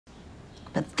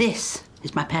But this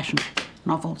is my passion,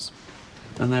 novels.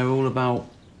 And they're all about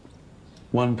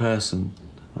one person,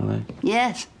 are they?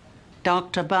 Yes,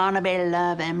 Dr. Barnaby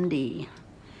Love, MD.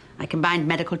 I combined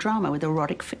medical drama with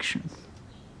erotic fiction.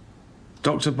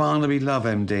 Dr. Barnaby Love,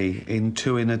 MD, in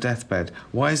Two in a Deathbed.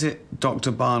 Why is it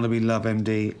Dr. Barnaby Love,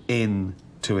 MD, in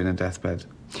Two in a Deathbed?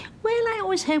 Well, I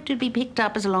always hoped it'd be picked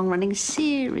up as a long-running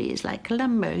series, like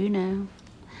Columbo, you know.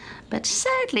 But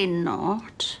sadly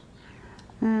not.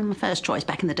 My first choice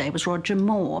back in the day was Roger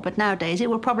Moore, but nowadays it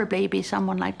will probably be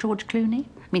someone like George Clooney.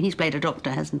 I mean, he's played a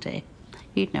doctor, hasn't he?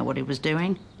 He'd know what he was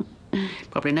doing.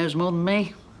 Probably knows more than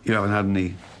me. You haven't had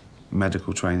any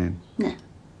medical training? No.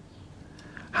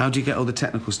 How do you get all the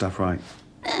technical stuff right?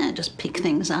 Just pick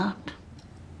things up.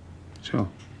 Sure.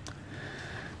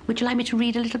 Would you like me to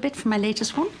read a little bit from my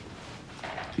latest one?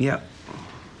 Yep.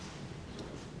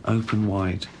 Open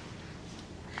wide.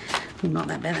 Not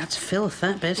that bad, that's filth,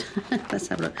 that bit. Let's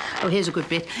have a look. Oh, here's a good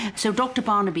bit. So Dr.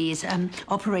 Barnaby is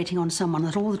operating on someone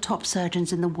that all the top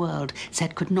surgeons in the world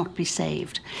said could not be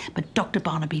saved. But Dr.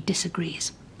 Barnaby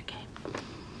disagrees. Okay.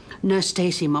 Nurse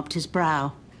Stacy mopped his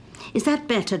brow. Is that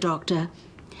better, Doctor?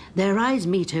 Their eyes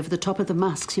meet over the top of the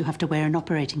masks you have to wear in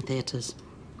operating theatres.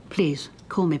 Please,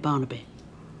 call me Barnaby.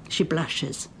 She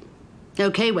blushes.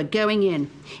 OK, we're going in.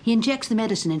 He injects the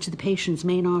medicine into the patient's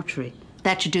main artery.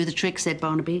 That should do the trick, said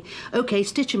Barnaby. OK,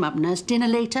 stitch him up, nurse. Dinner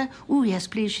later? Oh, yes,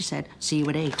 please, she said. See you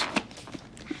at 8.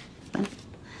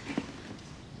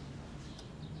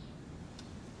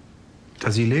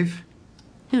 Does he live?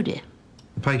 Who, dear?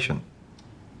 The patient.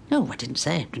 Oh, I didn't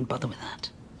say. Didn't bother with that.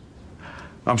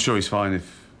 I'm sure he's fine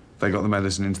if they got the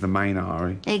medicine into the main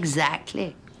artery.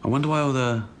 Exactly. I wonder why all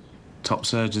the top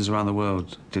surgeons around the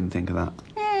world didn't think of that.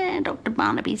 Dr.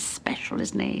 Barnaby's special,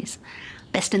 isn't he? He's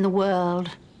best in the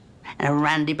world. And a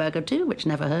randy bugger, too, which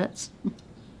never hurts.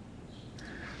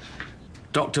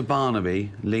 Dr.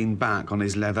 Barnaby leaned back on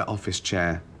his leather office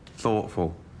chair,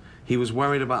 thoughtful. He was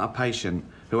worried about a patient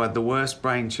who had the worst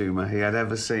brain tumour he had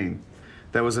ever seen.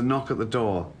 There was a knock at the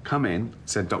door. Come in,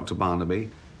 said Dr. Barnaby.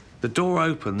 The door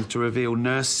opened to reveal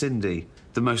Nurse Cindy,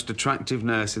 the most attractive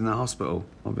nurse in the hospital,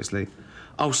 obviously.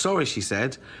 Oh, sorry, she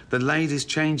said. The ladies'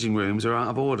 changing rooms are out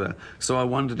of order, so I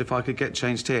wondered if I could get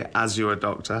changed here, as you're a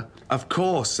doctor. Of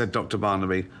course, said Dr.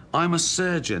 Barnaby. I'm a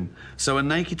surgeon, so a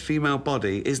naked female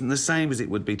body isn't the same as it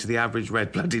would be to the average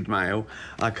red-blooded male.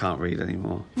 I can't read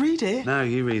anymore. Read it? No,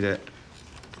 you read it.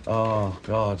 Oh,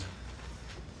 God.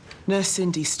 Nurse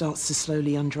Cindy starts to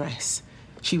slowly undress.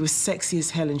 She was sexy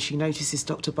as hell and she notices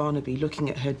Dr. Barnaby looking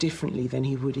at her differently than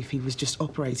he would if he was just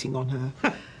operating on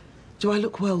her. Do I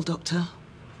look well, Doctor?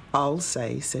 I'll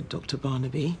say, said Dr.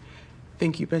 Barnaby.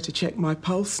 Think you better check my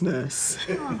pulse, nurse.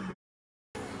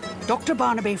 Dr.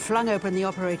 Barnaby flung open the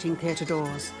operating theatre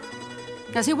doors.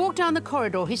 As he walked down the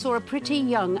corridor, he saw a pretty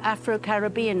young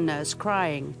Afro-Caribbean nurse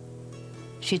crying.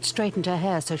 She'd straightened her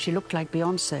hair so she looked like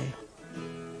Beyoncé.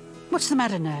 What's the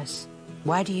matter, nurse?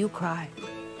 Why do you cry?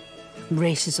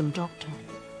 Racism, doctor.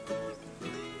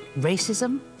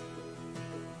 Racism?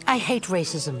 I hate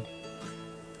racism.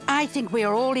 I think we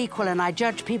are all equal and I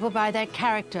judge people by their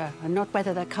character and not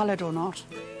whether they're coloured or not.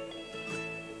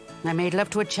 I made love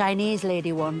to a Chinese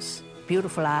lady once.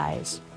 Beautiful eyes.